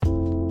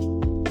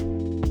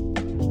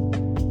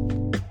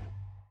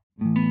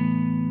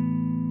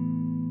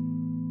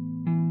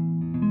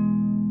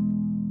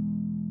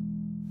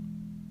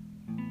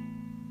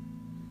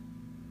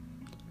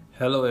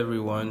Hello,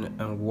 everyone,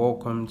 and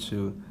welcome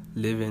to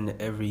Living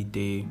Every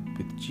Day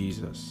with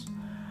Jesus.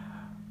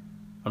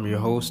 I'm your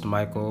host,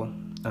 Michael,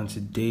 and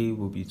today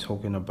we'll be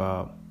talking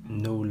about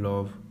no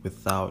love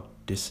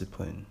without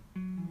discipline.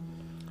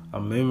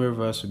 Our memory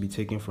verse will be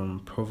taken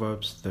from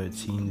Proverbs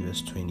 13,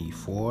 verse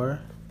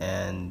 24,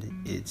 and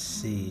it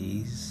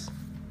says,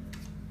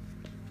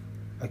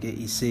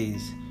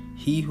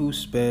 He who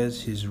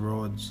spares his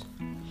rods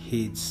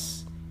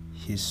hates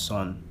his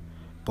son,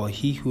 but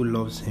he who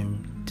loves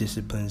him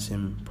disciplines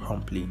him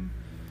promptly.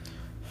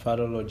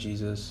 Father, Lord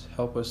Jesus,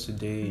 help us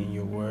today in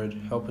your word.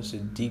 Help us to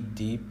dig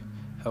deep.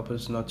 Help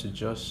us not to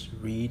just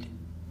read,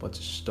 but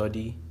to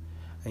study.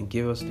 And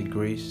give us the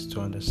grace to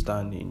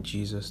understand. In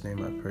Jesus'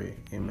 name I pray.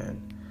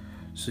 Amen.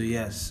 So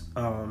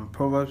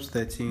Proverbs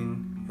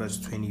 13 verse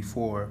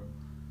 24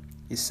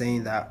 is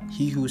saying that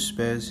he who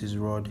spares his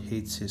rod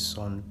hates his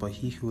son, but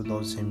he who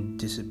loves him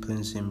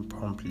disciplines him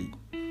promptly.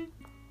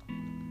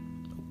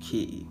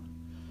 Okay.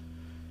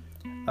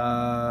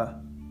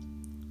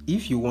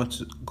 If you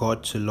want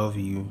God to love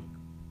you,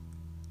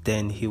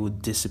 then he will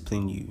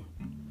discipline you.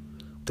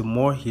 The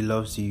more he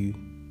loves you,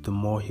 the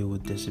more he will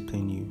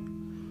discipline you.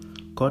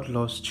 God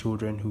loves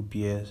children who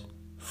bear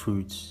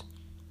fruits,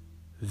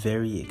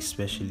 very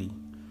especially.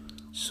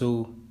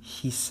 So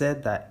he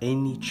said that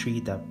any tree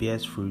that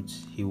bears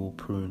fruits, he will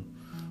prune.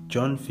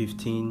 John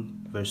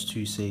 15 verse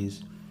 2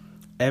 says,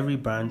 Every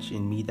branch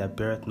in me that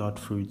beareth not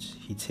fruits,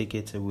 he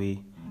taketh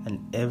away,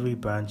 and every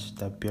branch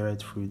that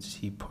beareth fruits,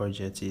 he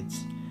purgeth it,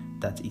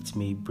 that it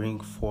may bring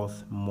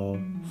forth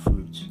more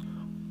fruit.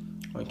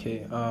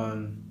 Okay,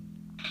 I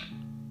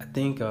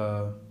think,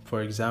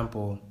 for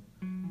example,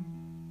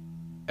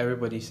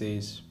 everybody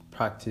says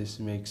practice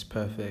makes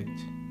perfect,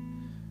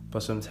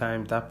 but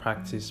sometimes that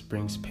practice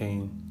brings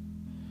pain,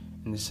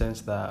 in the sense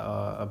that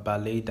a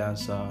ballet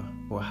dancer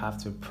will have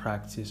to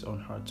practice on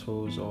her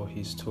toes or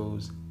his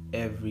toes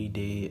every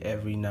day,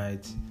 every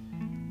night,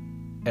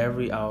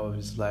 every hour of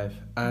his life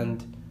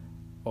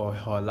or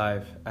her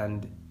life,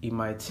 and it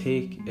might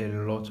take a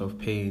lot of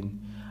pain.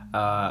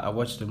 I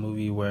watched a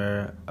movie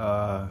where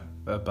a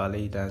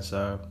ballet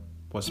dancer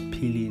was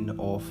peeling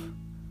off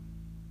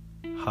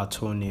her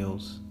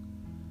toenails.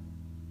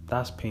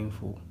 That's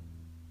painful.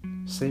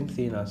 Same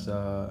thing as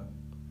a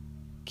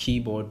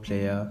keyboard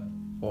player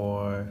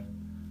or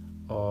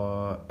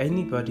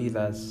anybody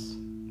that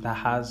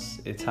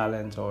has a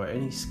talent or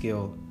any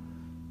skill.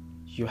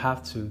 You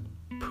have to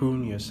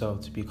prune yourself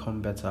to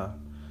become better.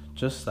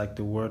 Just like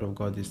the word of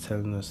God is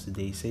telling us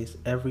today. It says,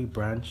 Every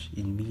branch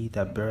in me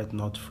that beareth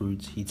not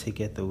fruit, he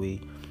taketh away,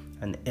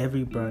 and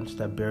every branch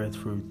that beareth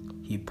fruit,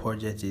 he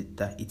purgeth it,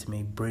 that it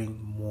may bring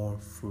more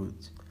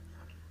fruit.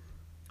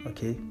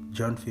 Okay,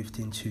 John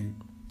 15:2.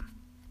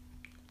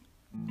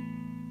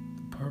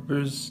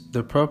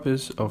 The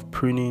purpose of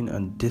pruning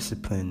and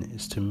discipline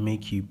is to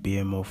make you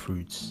bear more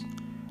fruits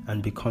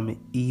and become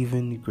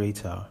even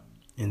greater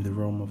in the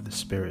realm of the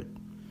Spirit.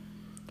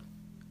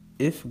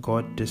 If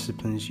God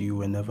disciplines you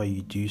whenever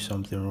you do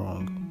something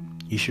wrong,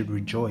 you should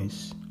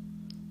rejoice,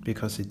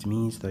 because it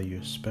means that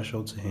you're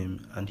special to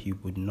him and he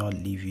would not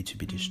leave you to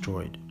be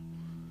destroyed.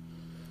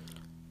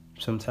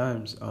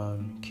 Sometimes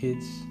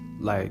kids,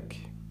 like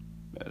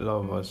a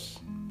lot of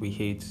us, we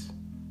hate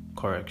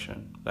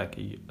correction. Like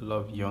a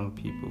lot of young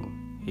people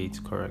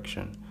hate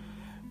correction,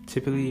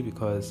 typically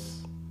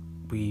because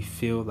we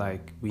feel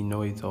like we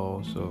know it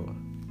all, so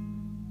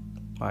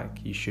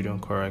like you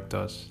shouldn't correct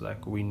us,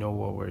 like we know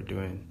what we're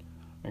doing.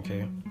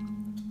 Okay,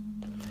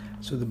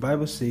 so the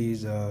Bible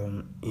says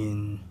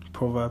in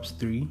Proverbs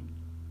 3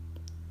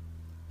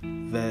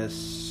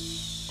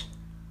 verse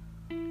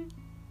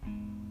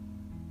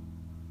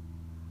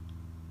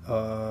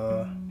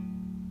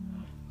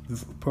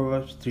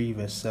Proverbs 3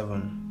 verse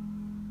 7,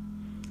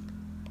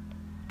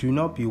 Do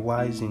not be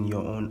wise in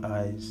your own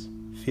eyes,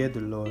 fear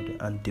the Lord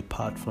and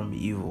depart from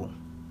evil.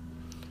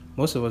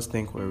 Most of us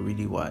think we're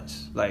really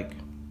wise. Like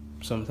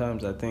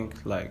sometimes I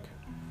think like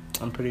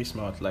I'm pretty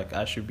smart, like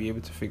I should be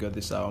able to figure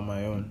this out on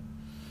my own.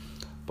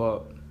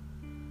 But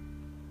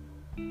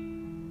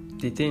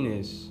the thing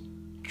is,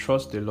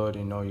 trust the Lord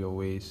in all your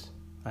ways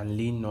and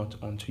lean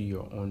not unto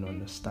your own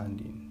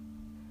understanding.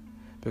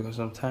 Because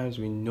sometimes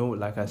we know,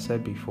 like I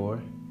said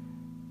before,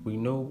 we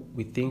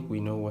think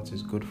we know what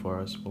is good for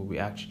us, but we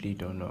actually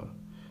don't know.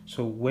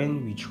 So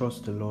when we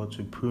trust the Lord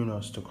to prune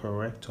us, to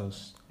correct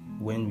us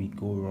when we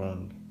go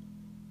wrong,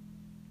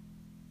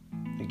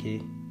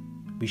 okay,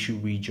 we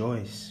should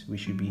rejoice. We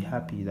should be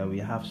happy that we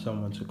have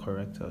someone to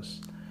correct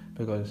us.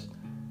 Because,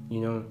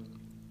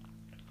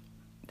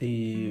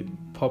 the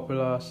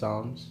popular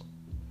Psalms,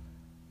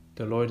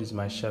 the Lord is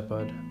my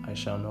shepherd, I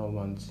shall not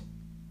want.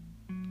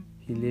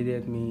 He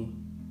leadeth me.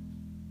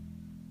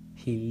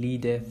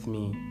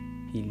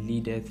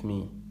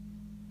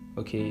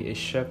 Okay, a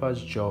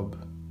shepherd's job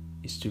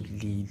is to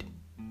lead.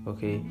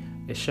 Okay,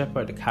 a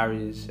shepherd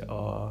carries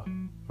a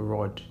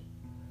rod,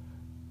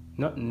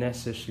 not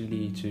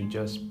necessarily to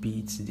just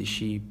beat the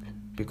sheep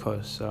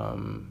because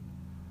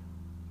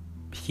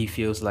he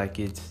feels like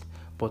it,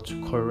 but to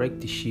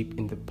correct the sheep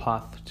in the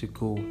path to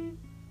go.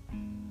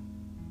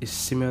 is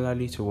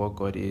similarly to what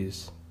God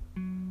is.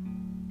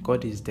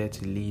 God is there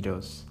to lead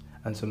us,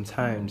 and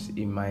sometimes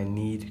He might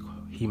need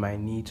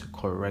to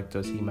correct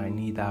us. He might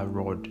need that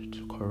rod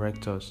to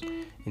correct us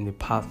in the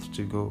path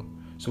to go.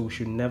 So we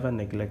should never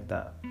neglect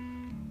that.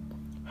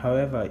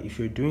 However, if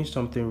you're doing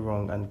something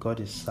wrong and God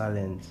is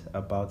silent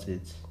about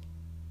it,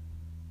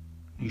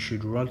 you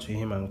should run to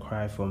Him and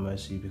cry for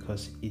mercy,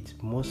 because it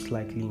most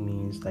likely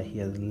means that He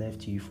has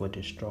left you for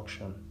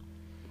destruction.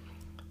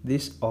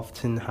 This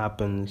often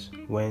happens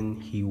when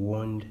He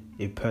warned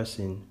a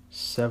person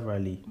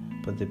severally,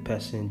 but the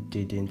person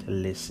didn't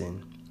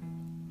listen.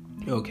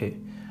 Okay,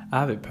 I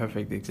have a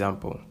perfect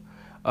example.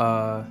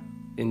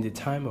 In the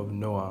time of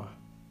Noah,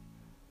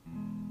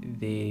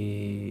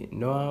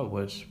 Noah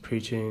was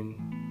preaching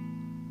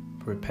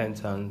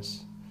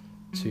repentance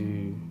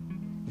to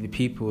the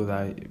people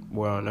that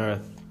were on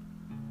earth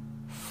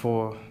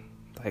for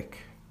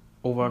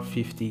over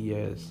 50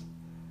 years,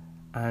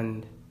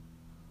 and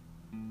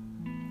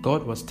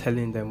God was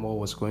telling them what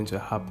was going to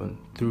happen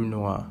through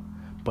Noah,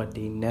 but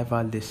they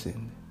never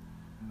listened.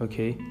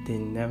 Okay? They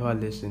never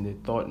listened. They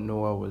thought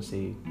Noah was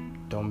a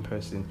dumb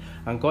person.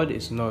 And God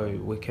is not a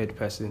wicked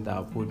person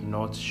that would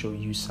not show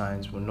you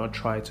signs, would not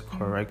try to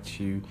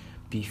correct you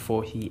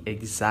before He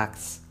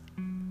exacts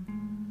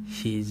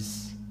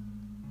his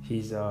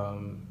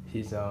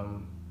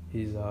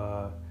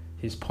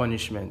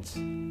punishment.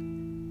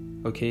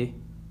 Okay?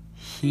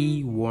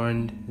 He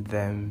warned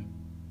them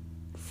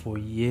for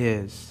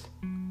years,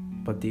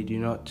 but they did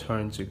not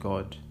turn to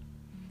God.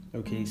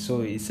 Okay,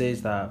 so it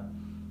says that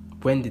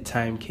when the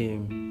time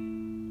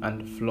came and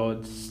the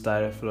flood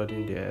started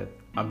flooding the earth,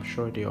 I'm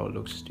sure they all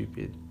looked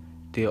stupid.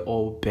 They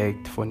all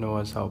begged for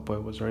Noah's help, but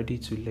it was already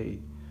too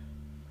late.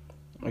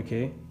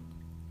 Okay?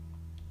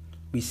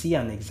 We see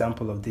an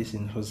example of this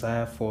in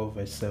Hosea 4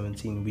 verse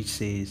 17, which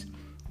says,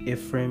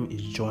 Ephraim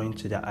is joined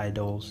to the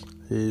idols,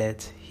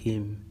 let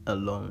him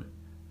alone.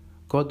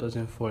 God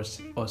doesn't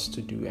force us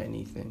to do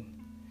anything.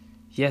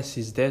 Yes,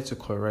 He's there to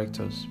correct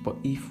us, but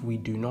if we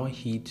do not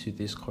heed to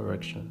these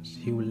corrections,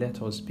 He will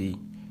let us be.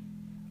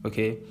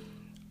 Okay?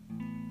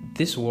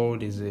 This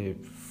world is a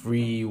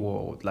free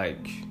world.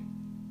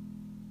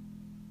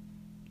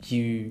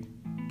 He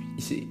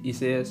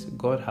says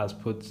God has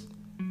put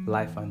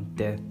life and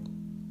death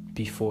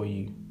before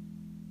you.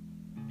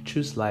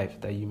 Choose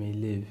life that you may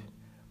live.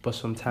 But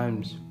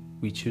sometimes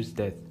we choose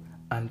death,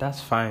 and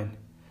that's fine,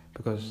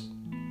 because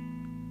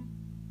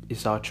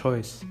it's our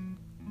choice.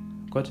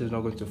 God is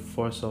not going to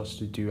force us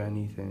to do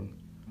anything.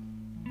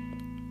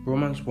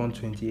 Romans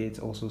 1:28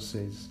 also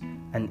says,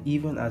 and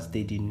even as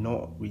they did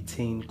not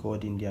retain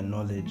God in their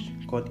knowledge,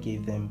 God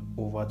gave them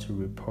over to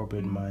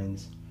reprobate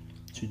minds,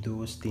 to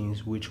those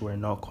things which were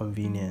not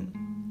convenient.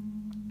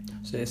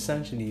 So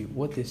essentially,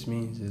 what this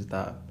means is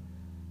that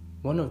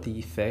one of the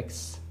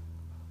effects,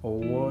 or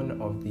one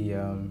of the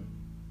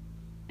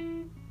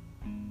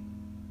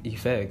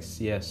effects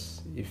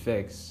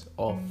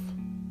of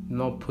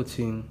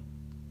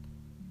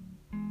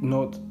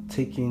not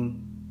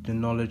taking the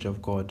knowledge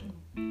of God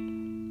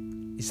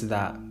is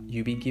that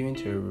you be given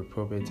to a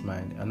reprobate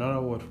mind.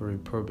 Another word for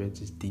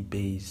reprobate is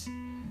debase.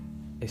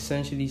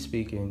 Essentially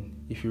speaking,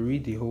 if you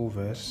read the whole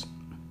verse,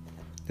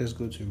 let's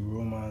go to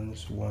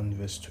Romans 1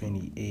 verse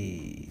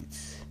 28.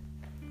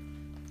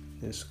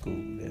 Let's go.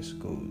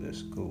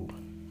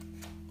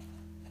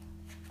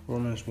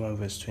 Romans 1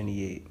 verse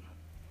 28.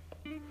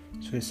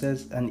 So it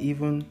says, and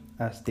even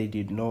as they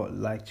did not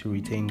like to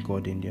retain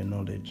God in their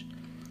knowledge,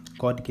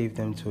 God gave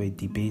them to a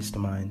debased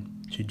mind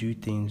to do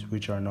things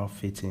which are not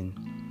fitting,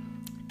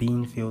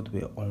 being filled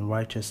with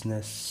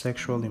unrighteousness,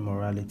 sexual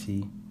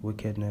immorality,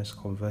 wickedness,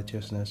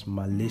 covetousness,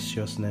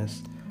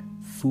 maliciousness,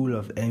 full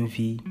of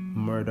envy,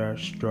 murder,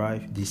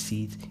 strife,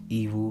 deceit,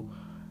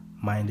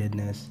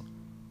 evil-mindedness.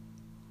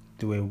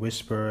 They were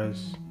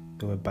whisperers,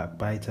 they were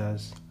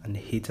backbiters and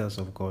haters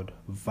of God,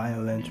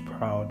 violent,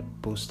 proud,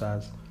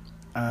 boasters,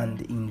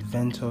 and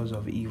inventors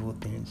of evil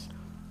things.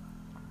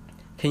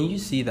 Can you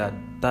see that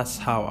that's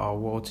how our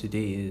world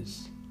today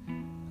is?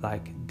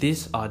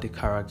 These are the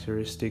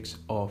characteristics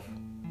of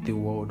the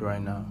world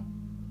right now.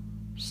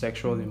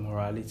 Sexual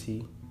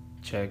immorality,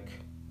 check.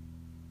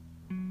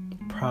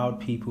 Proud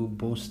people,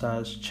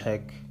 boasters,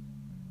 check.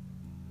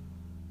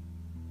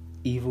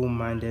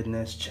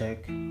 Evil-mindedness,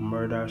 check.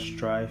 Murder,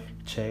 strife,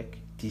 check.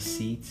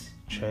 Deceit,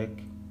 check.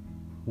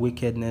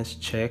 Wickedness,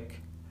 check.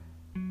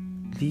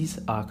 These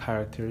are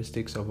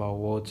characteristics of our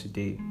world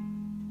today.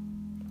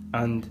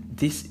 And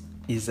this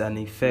is an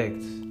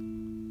effect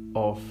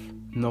of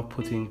not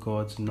putting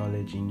God's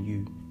knowledge in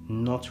you,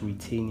 not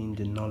retaining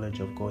the knowledge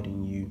of God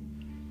in you.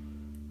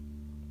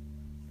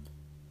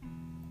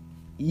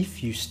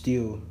 If you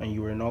steal and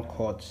you were not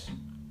caught,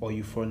 or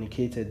you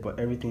fornicated but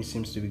everything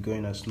seems to be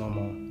going as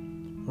normal,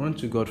 run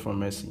to God for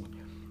mercy.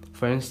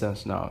 For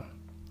instance now,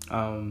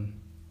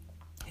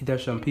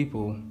 there's some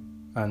people,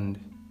 and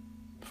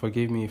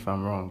forgive me if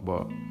I'm wrong,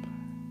 but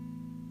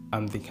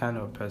I'm the kind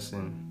of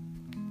person,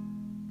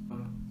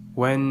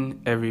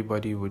 when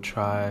everybody would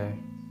try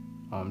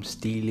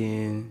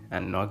stealing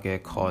and not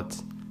get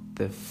caught,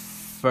 the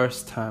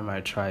first time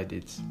I tried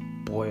it,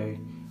 boy,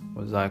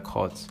 was I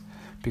caught.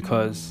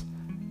 Because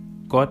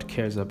God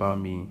cares about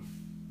me.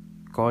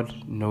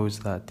 God knows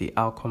that the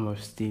outcome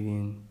of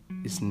stealing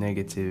is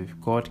negative.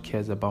 God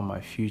cares about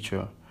my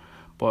future.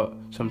 But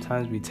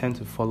sometimes we tend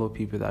to follow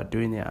people that are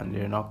doing it and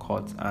they're not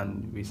caught.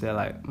 And we say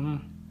like,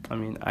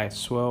 I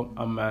swear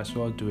I might as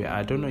well do it.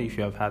 I don't know if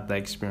you have had that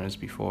experience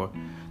before,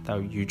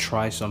 that you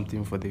try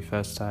something for the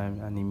first time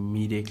and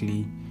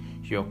immediately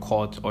you're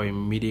caught, or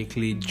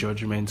immediately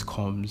judgment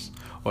comes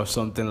or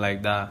something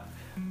like that.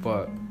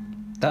 But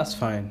that's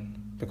fine,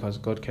 because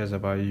God cares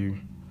about you.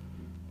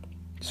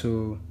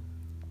 So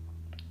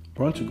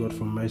run to God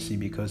for mercy,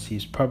 because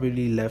He's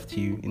probably left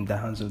you in the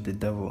hands of the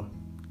devil.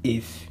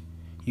 If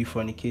you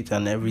fornicate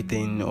and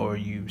everything, or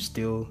you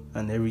steal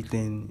and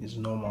everything is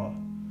normal,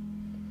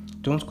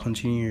 don't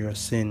continue your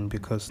sin,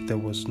 because there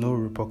was no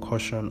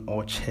repercussion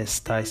or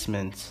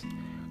chastisement.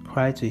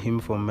 Cry to Him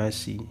for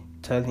mercy.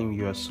 Tell Him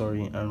you are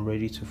sorry and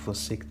ready to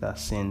forsake that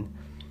sin.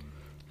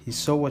 He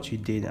saw what you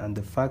did, and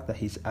the fact that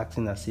He's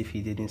acting as if He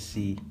didn't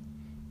see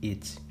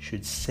it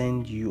should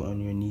send you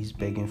on your knees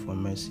begging for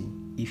mercy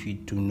if you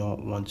do not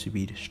want to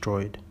be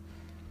destroyed.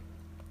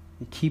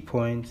 The key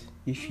point: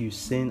 if you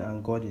sin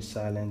and God is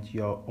silent,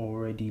 you are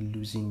already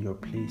losing your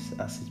place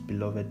as His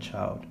beloved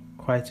child.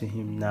 Cry to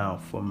Him now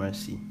for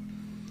mercy.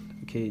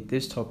 Okay,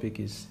 this topic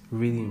is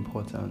really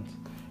important.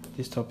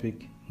 This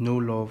topic, no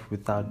love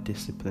without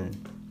discipline.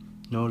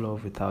 No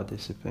love without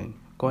discipline.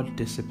 God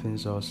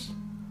disciplines us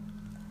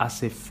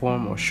as a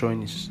form of showing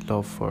His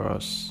love for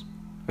us.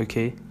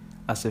 Okay?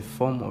 As a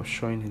form of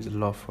showing His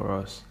love for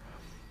us.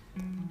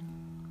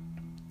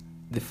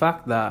 The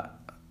fact that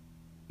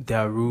there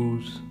are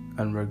rules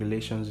and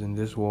regulations in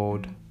this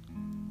world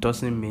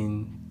doesn't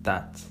mean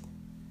that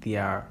they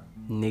are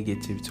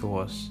negative to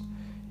us.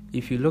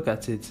 If you look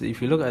at it,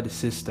 if you look at the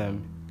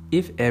system,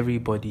 if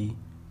everybody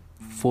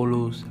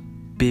follows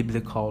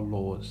biblical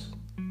laws,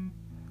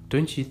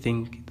 don't you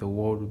think the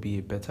world would be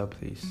a better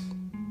place?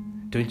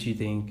 Don't you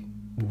think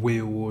we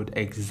would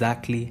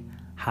exactly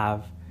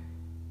have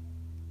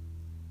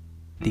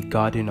the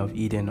Garden of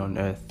Eden on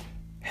earth,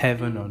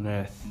 heaven on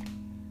earth?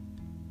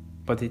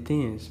 But the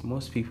thing is,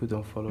 most people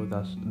don't follow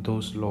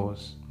those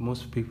laws.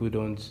 Most people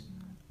don't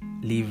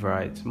live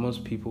right.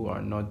 Most people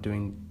are not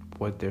doing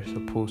what they're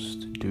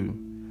supposed to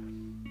do.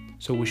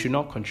 So we should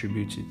not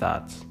contribute to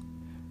that.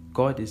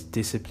 God is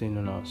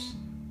disciplining us.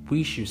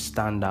 We should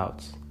stand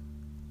out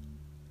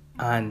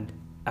and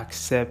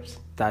accept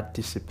that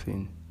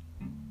discipline.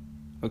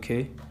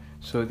 Okay?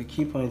 So the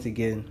key point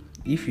again: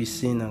 if you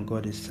sin and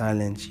God is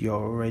silent,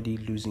 you're already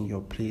losing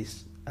your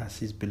place as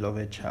His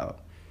beloved child.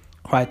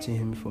 Cry to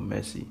Him for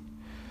mercy.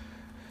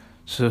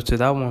 So to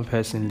that one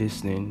person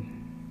listening,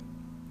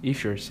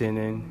 if you're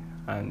sinning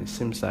and it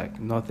seems like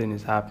nothing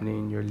is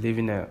happening, you're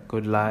living a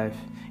good life.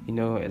 A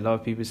lot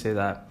of people say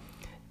that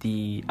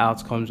the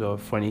outcomes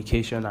of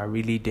fornication are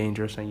really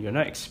dangerous and you're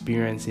not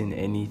experiencing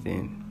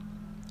anything.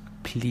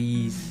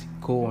 Please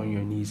go on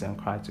your knees and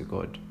cry to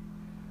God.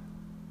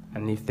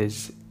 And if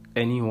there's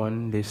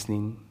anyone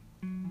listening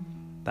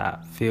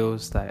that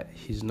feels that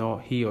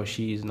he or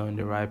she is not in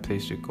the right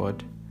place with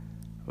God,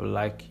 I would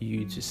like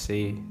you to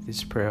say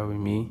this prayer with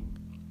me.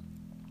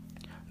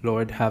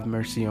 Lord, have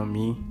mercy on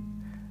me.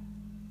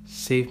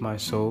 Save my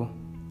soul.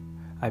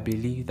 I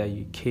believe that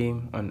you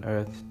came on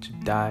earth to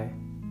die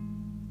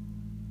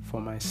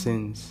for my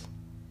sins.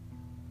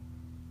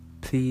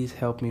 Please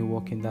help me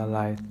walk in that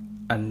light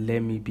and let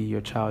me be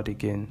your child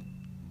again.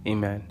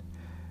 Amen.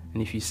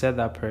 And if you said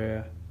that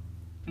prayer,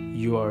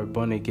 you are a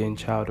born again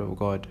child of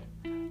God.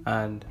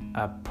 And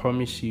I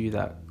promise you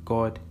that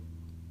God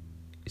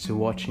is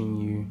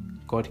watching you.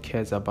 God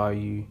cares about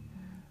you.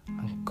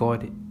 And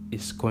God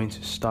is going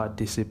to start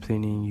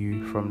disciplining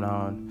you from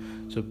now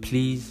on. So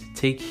please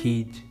take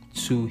heed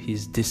to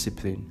His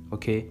discipline,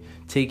 okay?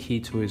 Take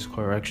heed to His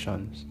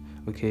corrections,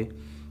 okay?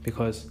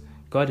 Because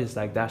God is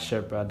like that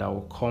shepherd that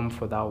will come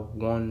for that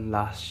one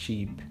last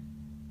sheep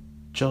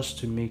just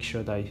to make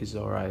sure that he's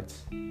all right,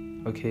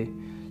 okay?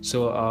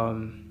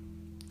 So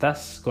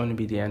that's going to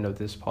be the end of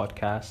this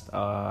podcast.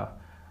 I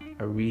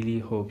really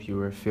hope you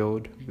were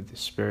filled with the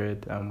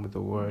Spirit and with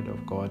the Word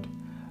of God.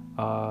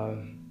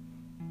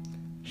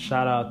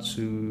 Shout out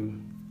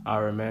to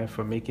our man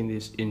for making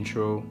this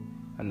intro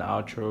and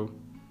outro.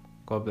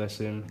 God bless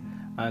him.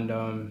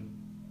 And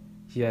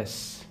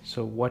yes,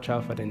 so watch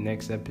out for the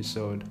next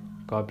episode.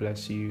 God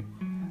bless you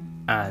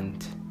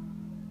and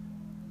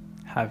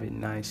have a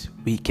nice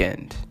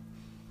weekend.